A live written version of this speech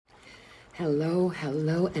Hello,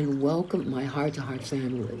 hello, and welcome, my heart to heart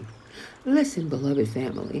family. Listen, beloved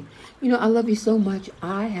family, I love you so much.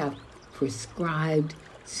 I have prescribed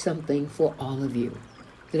something for all of you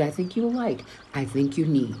that I think you'll like, I think you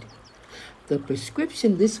need. The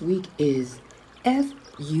prescription this week is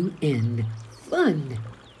FUN, fun.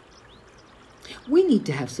 We need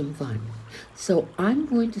to have some fun. So I'm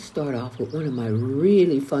going to start off with one of my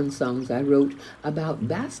really fun songs I wrote about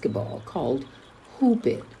basketball called Hoop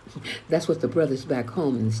It. That's what the brothers back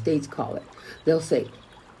home in the States call it. They'll say,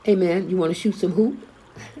 hey man, you want to shoot some hoop?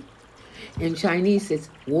 In Chinese, it's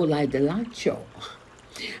wo lai de la chou.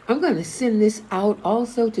 I'm going to send this out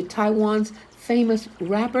also to Taiwan's famous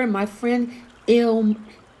rapper, my friend Il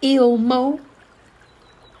Mo,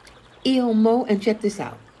 and check this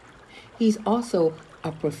out. He's also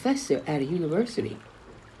a professor at a university.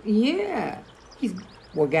 Yeah, he's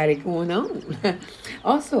got it going on.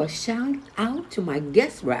 Also, a shout out to my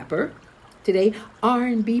guest rapper today,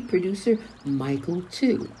 R&B producer Michael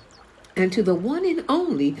Tu, and to the one and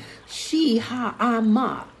only Shi Ha Ah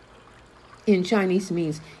Ma. In Chinese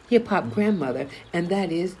means hip hop grandmother, and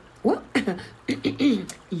that is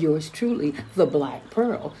yours truly, the Black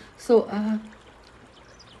Pearl. So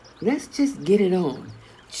let's just get it on.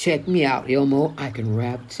 Check me out, Ilmo. I can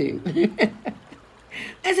rap too.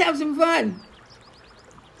 Let's have some fun.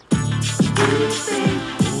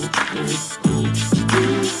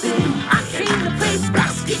 I came to play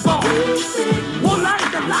basketball. More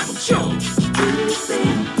like the light show.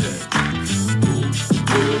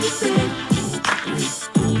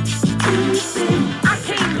 I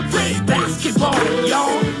came to play basketball,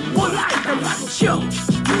 y'all. More like the light show.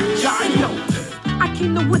 Giant. I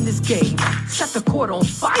came to win this game. Set the court on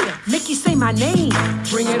fire. Make you say my name.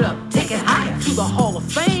 Bring it up, take it higher to the Hall of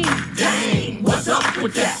Fame. Dang, what's up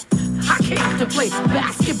with that? I came to play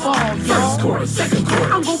basketball, y'all. First quarter, second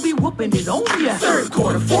quarter. I'm gonna be whooping it on ya. Third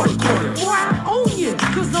quarter, fourth quarter. Boy, I own ya.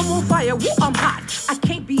 Cause I'm on fire, woo, I'm hot. I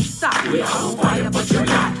can't be stopped. We are on fire, but you're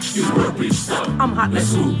not. You will be stuck. I'm hot,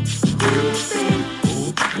 let's hoop.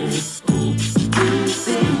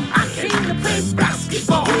 I came to play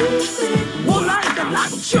basketball. More like the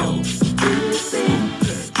light show.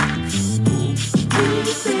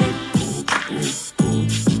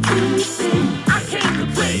 I came to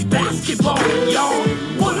play basketball, y'all.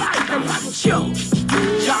 More like the light show.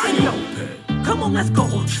 Giant. Come on, let's go.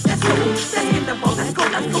 Let's go. Let's get the ball. Let's go.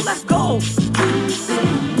 Let's go. Let's go.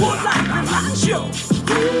 More like the light show.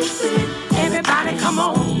 Everybody, come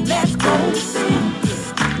on. Let's go.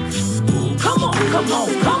 Come on, come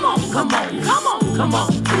on, come on, come on, come on, come on.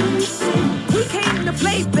 We came to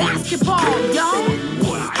play basketball, y'all.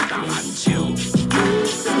 More like the light show.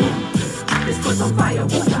 This court's on fire,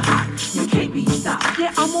 woo, you're hot. You can't be stopped.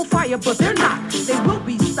 Yeah, I'm on fire, but they're not. They will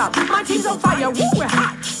be stopped. My team's on fire, woo, we're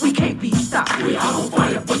hot. We can't be stopped. We are on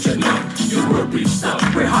fire, but you're not. You will be stopped.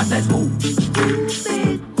 We're hot, let's move.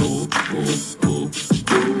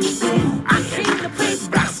 I came to play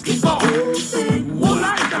basketball. More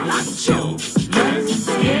like the light show.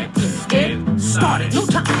 Let's get started. No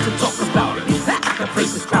time to talk about it. In fact, the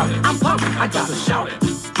place is crowded. I'm pumped, I gotta shout it.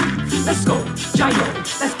 Let's go, Jayo.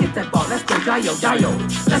 Let's get that ball. Let's go, Jayo, Jayo.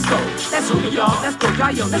 Let's go. Let's hoop it, y'all. Let's go,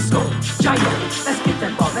 Jayo. Let's go, Jayo. Let's get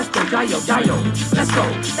that ball. Let's go, Jayo, Jayo. Let's go.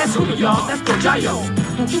 Let's hoop it, y'all. Let's go, Jayo.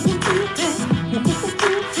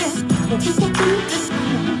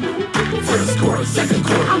 First quarter, second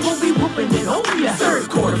quarter. I'm gonna be whooping it on ya. Third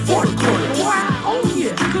quarter, fourth quarter. Boy, I own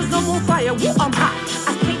ya. Cause I'm on fire, woo, I'm hot.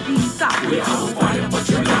 I can't be stopped. We are on fire, but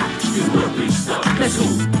you're not. You will be stopped. Let's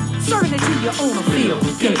hoop. Serving it to you on the field,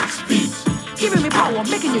 game, speech. Giving me power,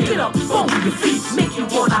 making you get up on your feet. Make you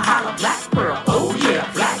wanna holler Black Pearl. Oh yeah,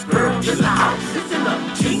 Black Pearl in the house. It's in the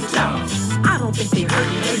King Town. I don't think they heard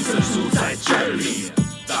me. 黑色蔬在这里，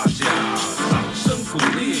大家掌声鼓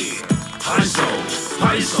励，拍手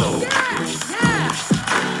拍手。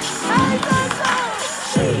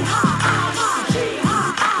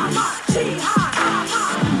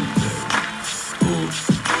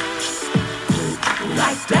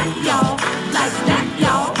Like that, y'all. Like that,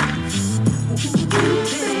 y'all.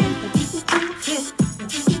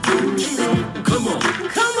 Come on,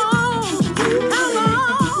 Come on. Come on.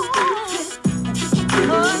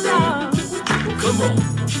 Oh, Lord. come on.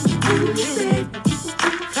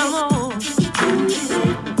 Come on.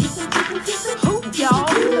 Hoop, y'all.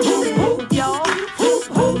 Hoop, hoop, y'all. Hoop,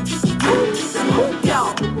 hoop. Hoop, hoop,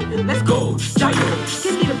 y'all. Let's go. Jayo.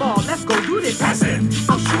 Give me the ball. Let's go do this. Pass it,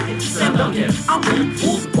 I'm shooting. slam dunk it. I'm hoop,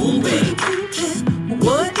 hoop, hooping.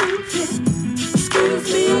 What?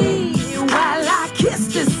 Excuse me while I kiss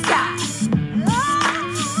the sky.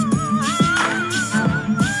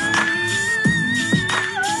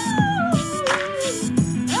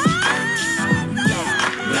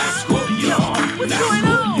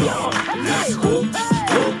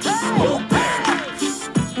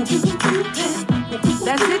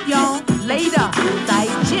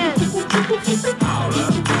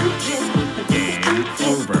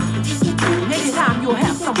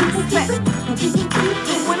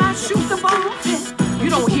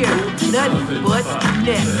 gut, butt,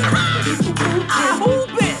 neck. I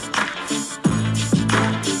hoop it.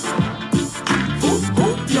 Hoop,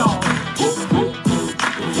 hoop, y'all. Hoop, hoop,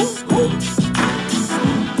 hoop, hoop.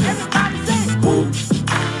 Everybody say hoop.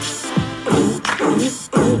 Hoop, hoop,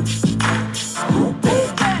 hoop. Hoop,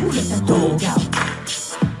 baby. Let that dog out.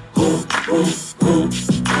 Hoop, hoop, hoop.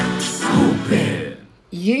 Hoop it.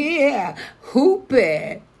 Yeah, hoop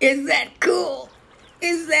it. Is that cool?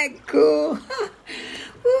 Is that cool?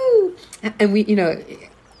 Woo. And we,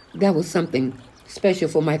 that was something special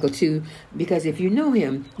for Michael too, because if you know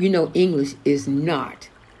him, you know English is not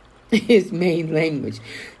his main language.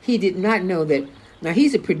 He did not know that. Now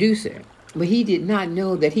he's a producer, but he did not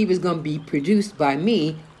know that he was going to be produced by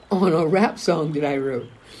me on a rap song that I wrote.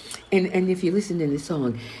 And if you listen to the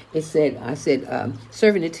song, I said,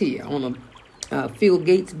 serving it to you on a Phil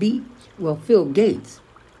Gates beat. Well, Phil Gates,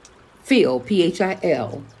 Phil,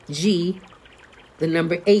 Phil, G, the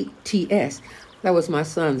number 8TS. That was my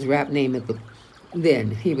son's rap name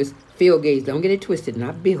then. He was Phil Gates. Don't get it twisted,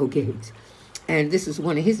 not Bill Gates. And this is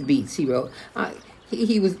one of his beats he wrote.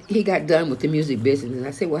 He got done with the music business, and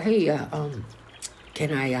I said, well, hey,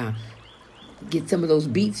 can I get some of those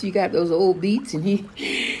beats? You got those old beats? And he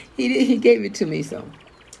gave it to me. So,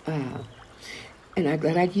 and I'm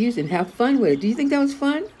glad I could use it and have fun with it. Do you think that was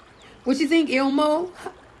fun? What you think, Ilmo?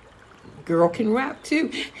 Girl can rap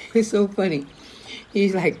too. It's so funny.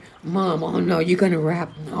 He's like, Mom, oh no, you're gonna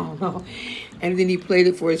rap? No. And then he played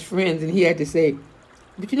it for his friends, and he had to say,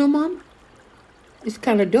 but Mom, it's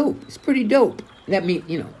kind of dope. It's pretty dope. That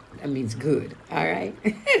means good. All right.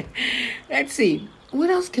 Let's see. What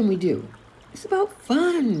else can we do? It's about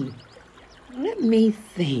fun. Let me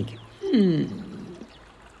think.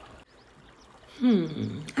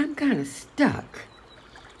 I'm kind of stuck.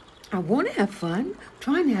 I want to have fun,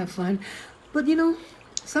 trying to have fun, but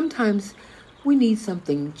sometimes we need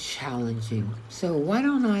something challenging. So why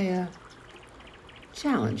don't I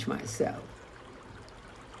challenge myself?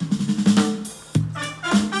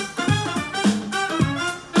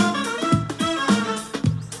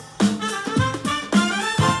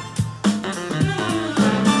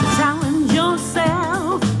 Challenge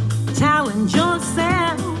yourself. Challenge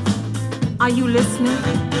yourself. Are you listening?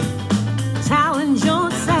 Challenge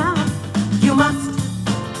yourself. You must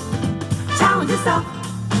challenge yourself.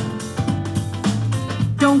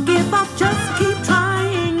 Don't give up, just keep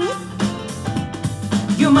trying.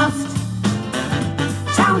 You must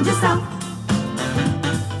challenge yourself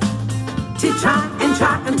to try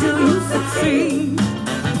until you succeed.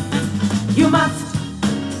 You must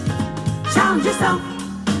challenge yourself.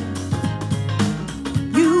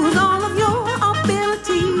 Use all of your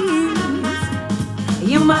abilities.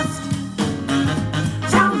 You must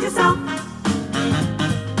challenge yourself.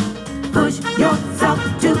 Push yourself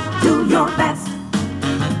to do your best.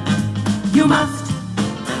 You must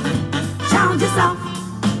challenge yourself.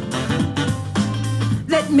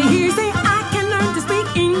 Let me hear you say, I can learn to speak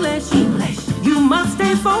English. You must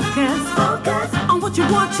stay focused on what you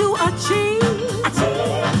want to achieve.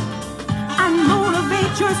 And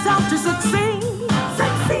motivate yourself to succeed.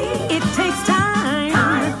 It takes time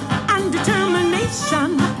and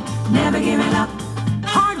determination. Never giving up.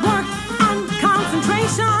 Hard work and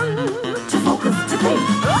concentration. To focus, to think.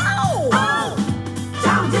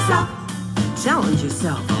 Challenge yourself. Challenge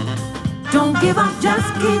yourself. Don't give up,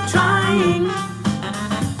 just keep trying.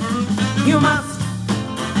 You must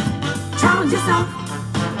challenge yourself.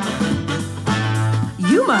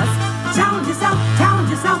 You must challenge yourself, challenge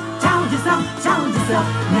yourself, challenge yourself, challenge yourself.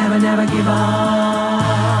 Never, never give up.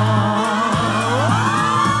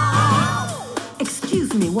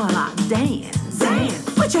 Excuse me while I dance.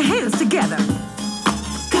 Put your hands together.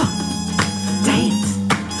 Go. Dance.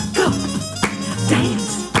 Go.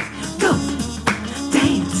 Dance. Go.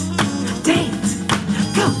 Dance. Dance.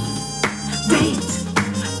 Go. Dance.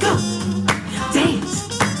 Go. Dance.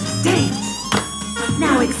 Dance.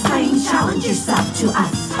 Now explain challenge yourself to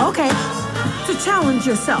us. Okay. To challenge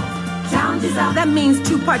yourself. Challenge yourself. That means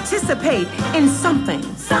to participate in something.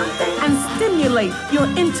 And stimulate your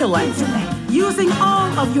intellect. Using all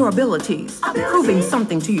of your abilities. Proving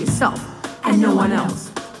something to yourself and no one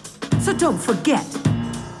else. So don't forget.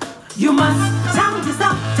 You must challenge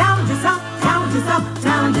yourself, challenge yourself, challenge yourself,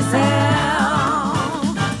 challenge yourself.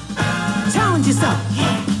 Challenge yourself.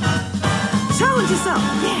 Yeah. Challenge yourself.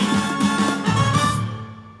 Yeah.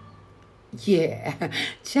 Yeah,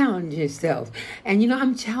 challenge yourself. And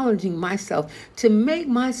I'm challenging myself to make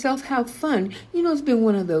myself have fun. It's been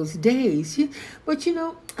one of those days. But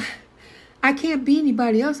I can't be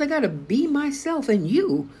anybody else. I got to be myself. And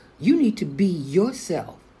you need to be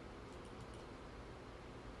yourself.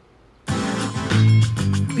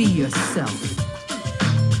 be yourself.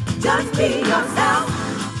 Just be yourself.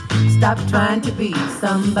 Stop trying to be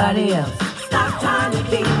somebody else. Stop trying to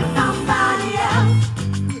be somebody else.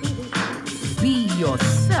 Be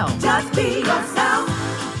yourself. Just be yourself.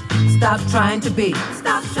 Stop trying to be.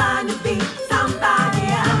 Stop trying to be somebody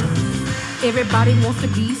else. Everybody wants to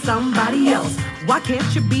be somebody else. Why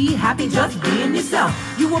can't you be happy just being yourself?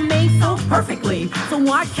 You were made so perfectly, so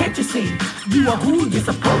why can't you see? You are who you're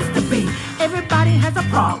supposed to be. Everybody has a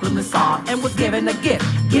problem to solve and was given a gift,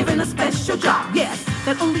 given a special job, yes,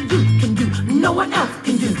 that only you can do, no one else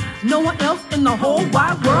can do, no one else in the whole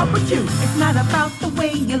wide world but you. It's not about the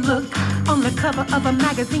way you look on the cover of a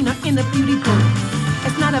magazine or in a beauty book.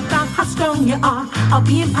 It's not about how strong you are or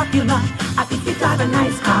being popular or if you drive a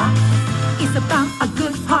nice car. It's about a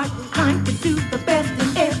good heart trying to do the best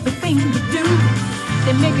in everything you do.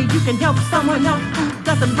 Then maybe you can help someone else who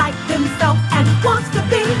doesn't like themselves and wants to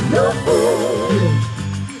be you.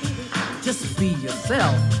 Just be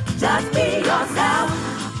yourself. Just be yourself.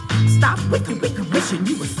 Stop wishing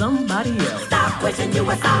you were somebody else. Stop wishing you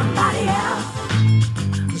were somebody else.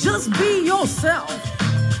 Just be yourself.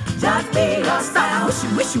 Just be yourself.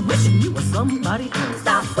 Stop wishing you were somebody else.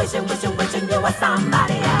 Stop wishing you were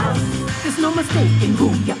somebody else. There's no mistake in who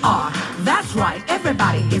you are. That's right,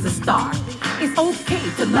 everybody is a star. It's okay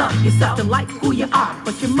to love yourself, to like who you are,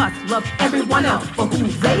 but you must love everyone else for who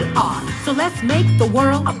they are. So let's make the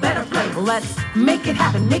world a better place. Let's make it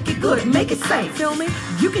happen, make it good, make it safe. Feel me?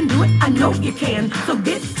 You can do it, I know you can. So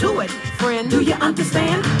get to it, friend. Do you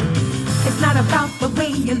understand? It's not about the way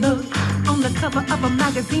you look on the cover of a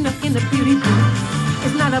magazine or in a beauty booth.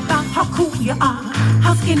 It's not about how cool you are,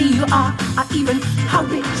 how skinny you are, or even how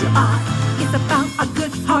rich you are. It's about a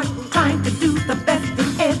good heart trying to do the best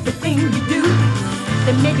in everything you do.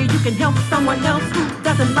 Then maybe you can help someone else who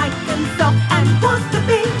doesn't like themselves and wants to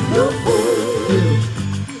be you.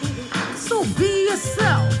 So be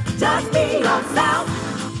yourself. Just be yourself.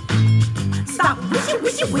 Stop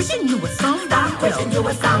wishing you were somebody else. Wishing you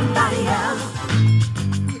were somebody else.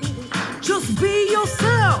 Just be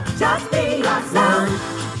yourself. Just be yourself.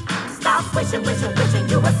 Stop wishing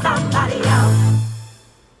you were somebody else.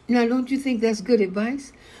 Now, don't you think that's good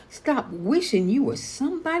advice? Stop wishing you were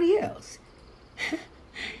somebody else.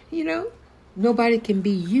 You know, nobody can be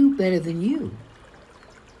you better than you.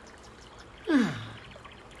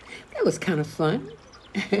 That was kind of fun.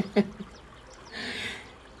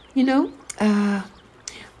 You know,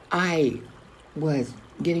 I was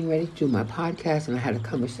getting ready to do my podcast and I had a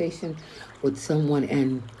conversation with someone,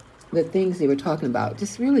 and the things they were talking about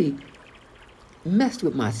just really messed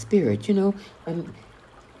with my spirit, you know.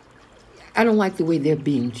 I don't like the way they're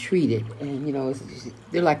being treated, and, you know,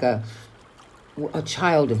 they're like a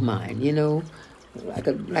child of mine, you know,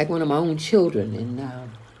 like one of my own children, and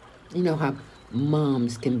you know how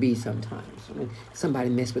moms can be sometimes when somebody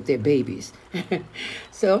mess with their babies.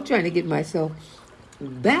 So I'm trying to get myself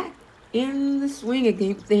back in the swing of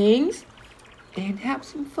things and have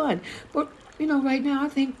some fun. But, you know, right now I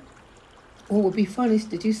think what would be fun is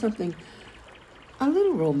to do something a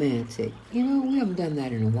little romantic. You know, we haven't done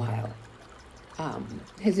that in a while.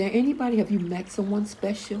 Have you met someone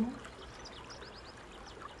special?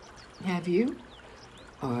 Have you?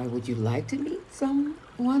 Or would you like to meet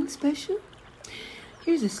someone special?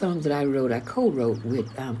 Here's a song that I co-wrote with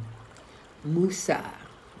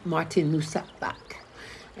Martin Musabak,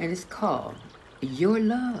 and it's called Your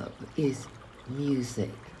Love is Music.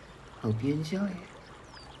 Hope you enjoy it.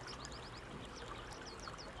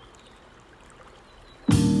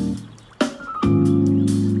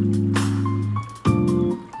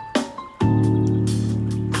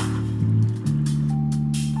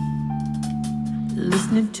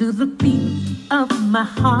 Listening to the beat of my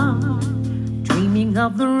heart, dreaming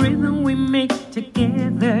of the rhythm we make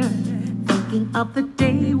together, thinking of the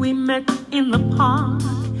day we met in the park,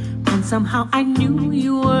 and somehow I knew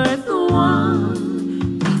you were the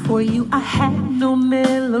one. Before you I had no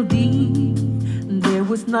melody, there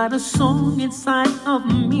was not a song inside of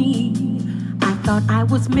me. I thought I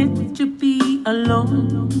was meant to be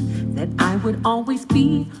alone, that I would always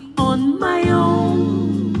be on my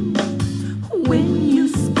own. When you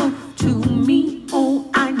spoke to me, oh,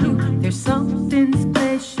 I knew there's something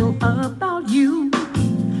special about you.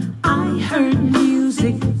 I heard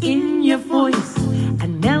music in your voice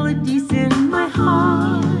and melodies in my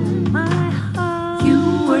heart. You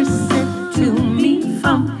were sent to me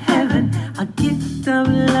from heaven, a gift of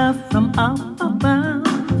love from up above.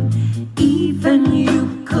 Even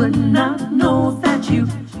you could not know that you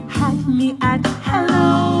had me at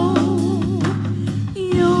hello.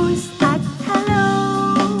 Yours at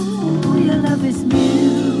hello. Your love is music.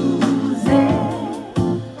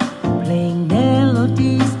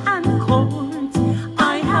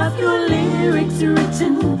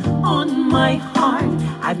 written on my heart.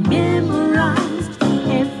 I've memorized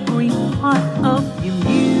every part of your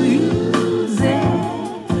music.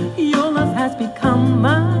 Your love has become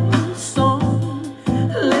my song.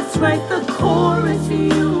 Let's write the chorus,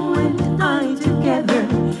 you and I together.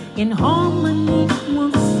 In harmony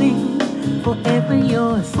we'll sing, forever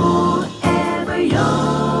yours, forever yours.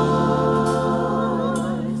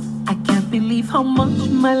 I can't believe how much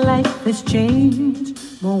my life has changed,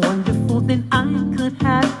 more wonderful than I could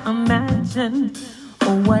have imagined.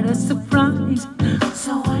 Oh, what a surprise,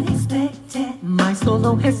 so unexpected. My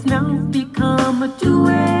solo has now become a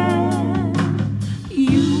duet.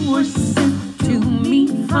 You were sent to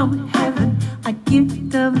me from heaven, a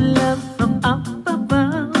gift of love from up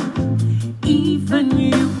above. Even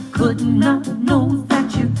you could not know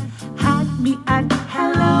that you had me at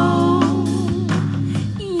hello.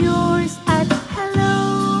 Yours at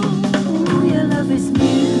hello. Your love is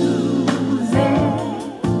music,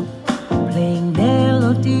 playing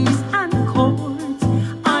melodies and chords.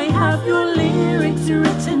 I have your lyrics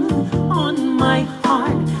written on my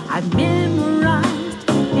heart. I've memorized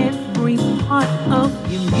every part of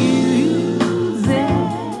your music.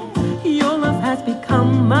 Your love has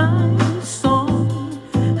become my song.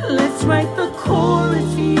 Let's write the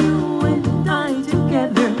chorus, you and I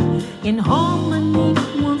together. In harmony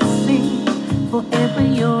we'll sing, forever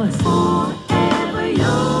yours, forever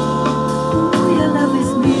yours. Your love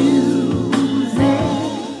is music,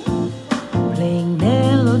 playing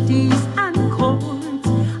melodies and chords.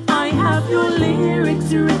 I have your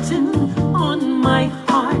lyrics written on my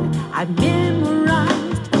heart. I've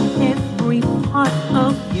memorized every part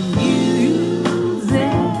of your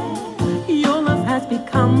music. Your love has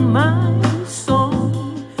become my song.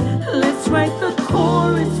 Let's write the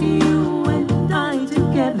chorus, you and I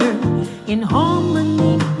together. In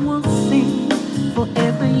harmony we'll sing,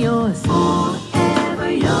 forever yours, forever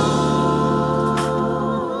yours.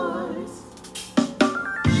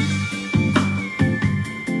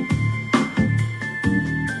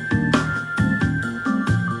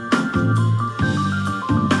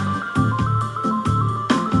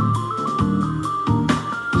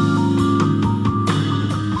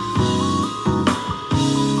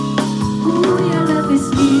 Ooh, your love is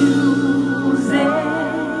music,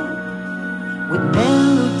 with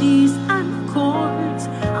melodies and chords.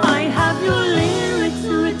 I have your lyrics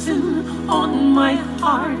written on my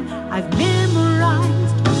heart. I've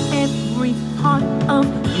memorized every part of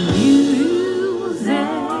your music.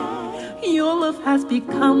 Your love has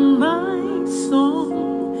become my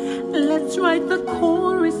song. Let's write the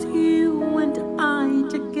chorus, you and I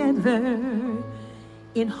together.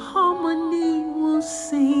 In harmony we'll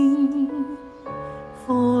sing,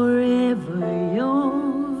 forever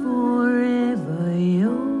yours, forever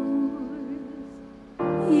yours,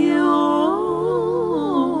 yours.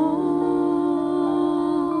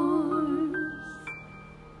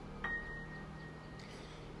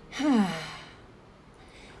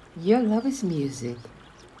 Your love is music.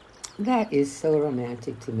 That is so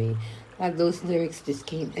romantic to me. Like those lyrics just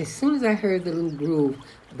came. As soon as I heard the little groove,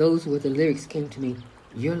 those were the lyrics came to me.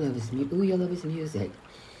 Your love is music. Ooh, your love is music.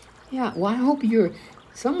 Yeah, well, I hope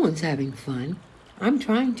someone's having fun. I'm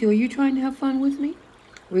trying to. Are you trying to have fun with me?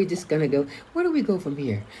 We're just going to go. Where do we go from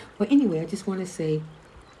here? Well, anyway, I just want to say,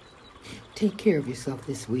 take care of yourself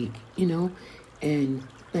this week, and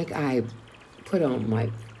like I put on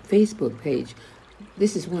my Facebook page,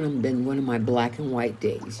 this has been one of my black and white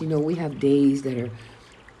days. We have days that are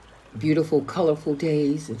beautiful, colorful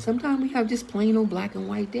days, and sometimes we have just plain old black and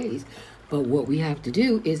white days. But what we have to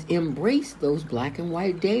do is embrace those black and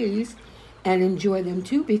white days and enjoy them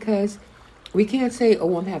too, because we can't say,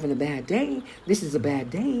 oh, I'm having a bad day, this is a bad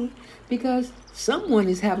day, because someone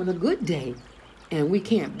is having a good day. And we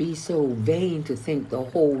can't be so vain to think the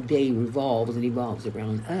whole day revolves and evolves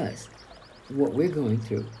around us, what we're going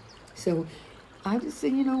through. So I just say,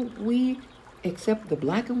 we accept the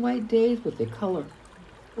black and white days with the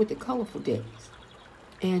colorful days,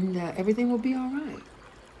 and everything will be all right.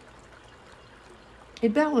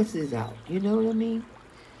 It balances out, you know what I mean?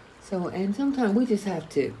 So, and sometimes we just have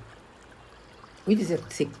to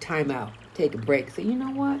take time out, take a break. Say, you know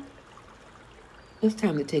what? It's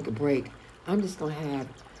time to take a break. I'm just going to have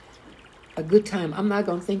a good time. I'm not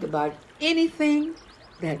going to think about anything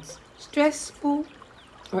that's stressful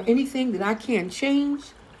or anything that I can't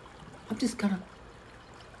change. I'm just going to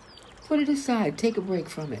put it aside, take a break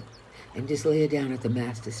from it, and just lay it down at the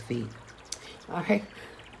Master's feet. All right?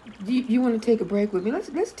 You want to take a break with me?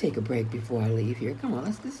 Let's take a break before I leave here. Come on,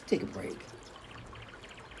 let's take a break.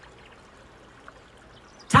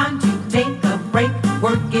 Time to take a break.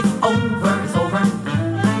 Work is over. It's over.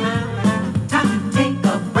 Time to take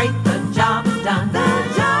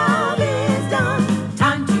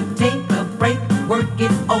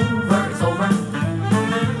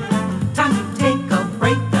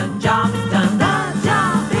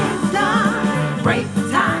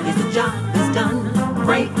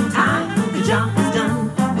break time. The job is done.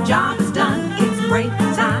 The job is done. It's break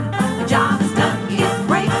time. The job is done. It's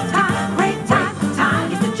break time. Break time.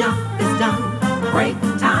 Time is the job is done. Break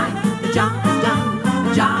time. The job is done.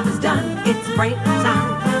 The job is done. It's break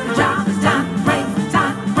time. The job is done. Break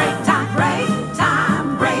time. Break time. Break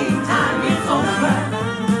time. Break time. It's over.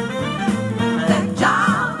 The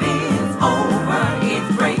job is over. It's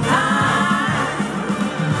break time.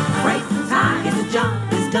 Break time. Yes, the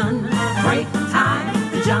job is done. Break time.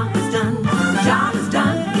 The job is done. The job is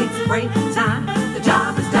done. It's break time. The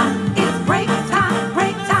job is done. It's break time.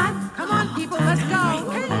 Break time. Come on, people, let's go.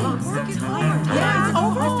 Hey, I'm so tired. Yeah, it's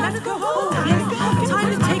over. It's time to go home. It's time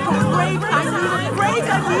to take a break. I need a break.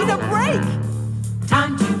 I need a break.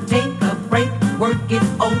 Time to take a break. Work is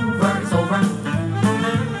over. It's over.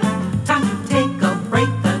 Time to take a break.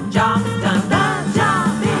 The job is done. The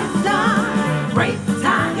job is done. Break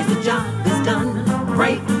time. Yes, the job is done.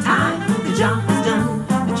 Break time. The job is done.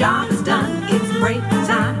 The job is done. It's break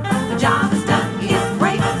time. The job is done. It's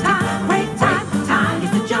break time. Break time. Time.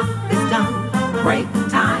 Yes, the job is done. Break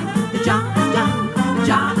time. The job is done. The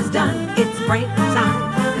job is done. It's break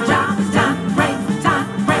time. The job is done. Break time.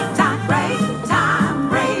 Break time. Break time.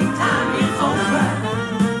 Break time. It's over.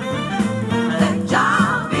 The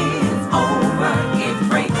job is over. It's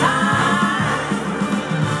break time.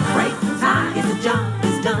 Break time. Yes, the job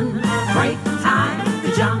is done. Break time. The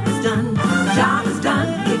job is done. The job is done.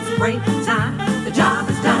 It's break time. The job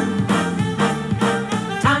is done.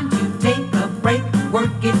 Time to take a break.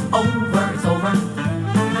 Work is over. It's over.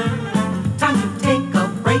 Time to take a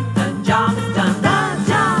break. The job is done. The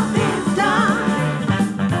job is done.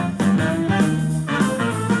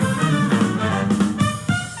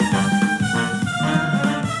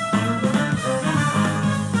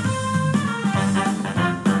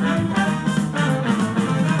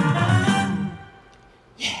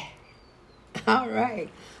 All right,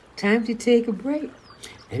 time to take a break.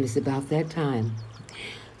 And it's about that time.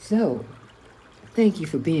 So, thank you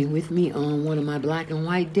for being with me on one of my black and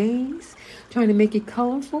white days, trying to make it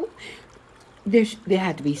colorful. There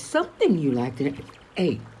had to be something you liked in it.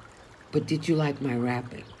 Hey, but did you like my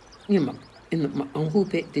rapping? You know, on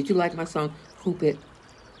Hoop It, did you like my song, Hoop It?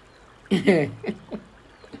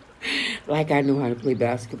 Like I know how to play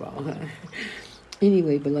basketball, huh?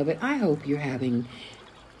 Anyway, beloved, I hope you're having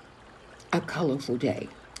a colorful day.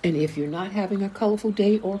 And if you're not having a colorful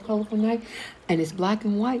day or a colorful night, and it's black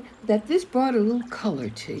and white, that this brought a little color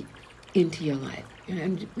into your life.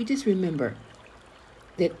 And we just remember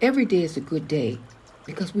that every day is a good day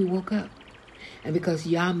because we woke up and because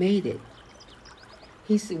Yah made it.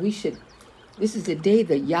 He said this is a day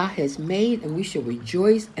that Yah has made, and we should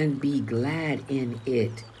rejoice and be glad in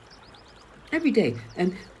it. Every day.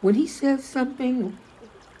 And when he says something,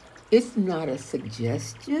 it's not a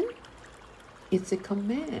suggestion. It's a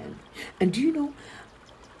command. And do you know,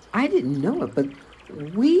 I didn't know it, but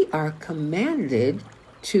we are commanded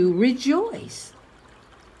to rejoice.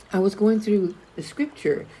 I was going through the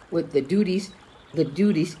scripture with the duties,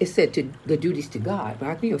 it said to the duties to God. But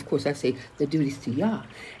I think, of course, I say the duties to Yah.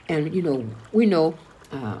 And, you know, we know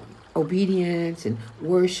obedience and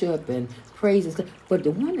worship and praise and stuff. But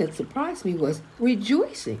the one that surprised me was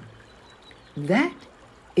rejoicing. That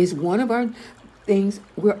is one of our things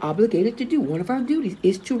we're obligated to do. One of our duties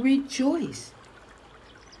is to rejoice.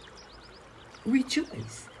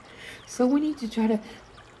 Rejoice. So we need to try to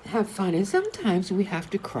have fun. And sometimes we have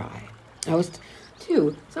to cry.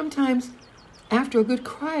 Sometimes after a good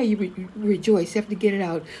cry, you rejoice. You have to get it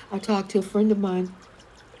out. I talked to a friend of mine,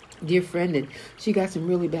 dear friend, and she got some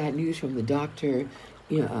really bad news from the doctor.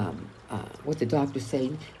 You know, what the doctor's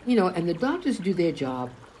saying. You know, and the doctors do their job,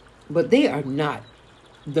 but they are not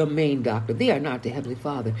the main doctor. They are not the Heavenly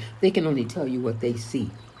Father. They can only tell you what they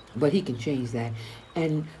see, but He can change that.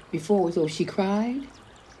 And before it was over, she cried,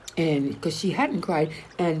 and because she hadn't cried,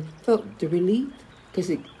 and felt the relief,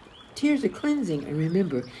 because tears are cleansing. And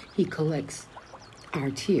remember, He collects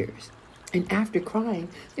our tears. And after crying,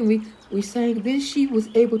 then we sang. Then she was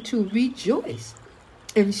able to rejoice,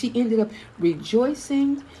 and she ended up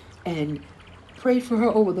rejoicing, and prayed for her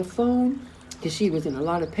over the phone because she was in a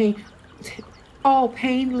lot of pain. All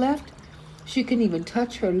pain left. She couldn't even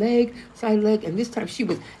touch her side leg. And this time she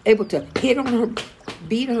was able to beat on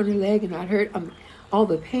her leg and not hurt. All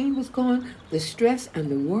the pain was gone. The stress and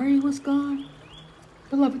the worry was gone.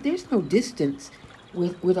 Beloved, there's no distance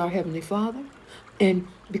with our Heavenly Father. And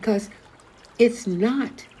because it's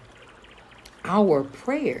not our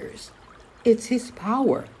prayers, it's His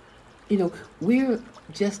power. You know, we're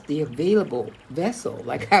just the available vessel.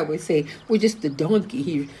 Like I would say, we're just the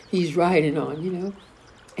donkey he's riding on, you know.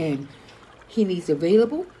 And He needs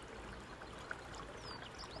available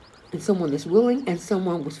and someone that's willing, and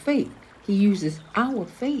someone with faith. He uses our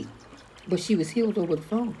faith. But she was healed over the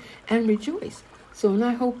phone and rejoiced. So, and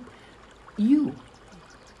I hope you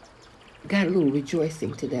got a little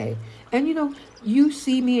rejoicing today. And you know, you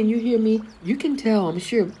see me and you hear me, you can tell, I'm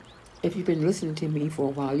sure, if you've been listening to me for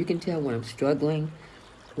a while, you can tell when I'm struggling,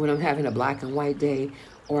 when I'm having a black and white day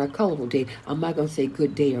or a colorful day. I'm not going to say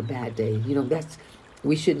good day or bad day. You know,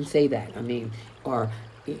 we shouldn't say that. I mean, or,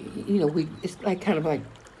 you know, it's like kind of like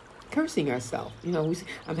cursing ourselves. You know,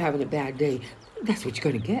 I'm having a bad day. That's what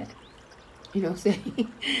you're going to get. You know, say,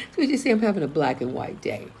 so we just say I'm having a black and white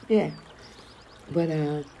day. Yeah.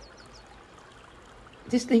 But,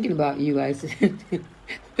 just thinking about you guys,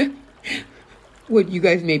 what you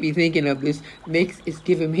guys may be thinking of this it's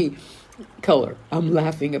giving me color. I'm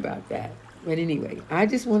laughing about that. But anyway, I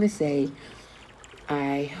just want to say,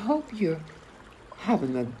 I hope you're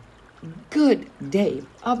having a good day,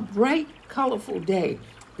 a bright, colorful day.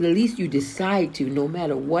 At least you decide to, no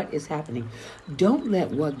matter what is happening. Don't let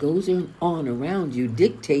what goes on around you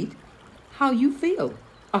dictate how you feel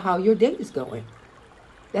or how your day is going.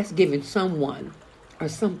 That's giving someone or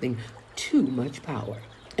something too much power.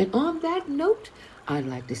 And on that note, I'd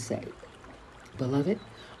like to say, beloved,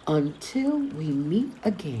 until we meet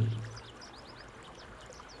again,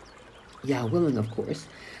 Yah willing, of course,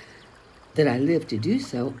 that I live to do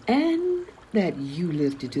so and that you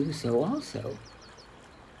live to do so also.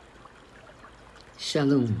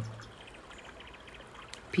 Shalom.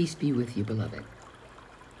 Peace be with you, beloved.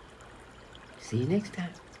 See you next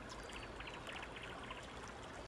time.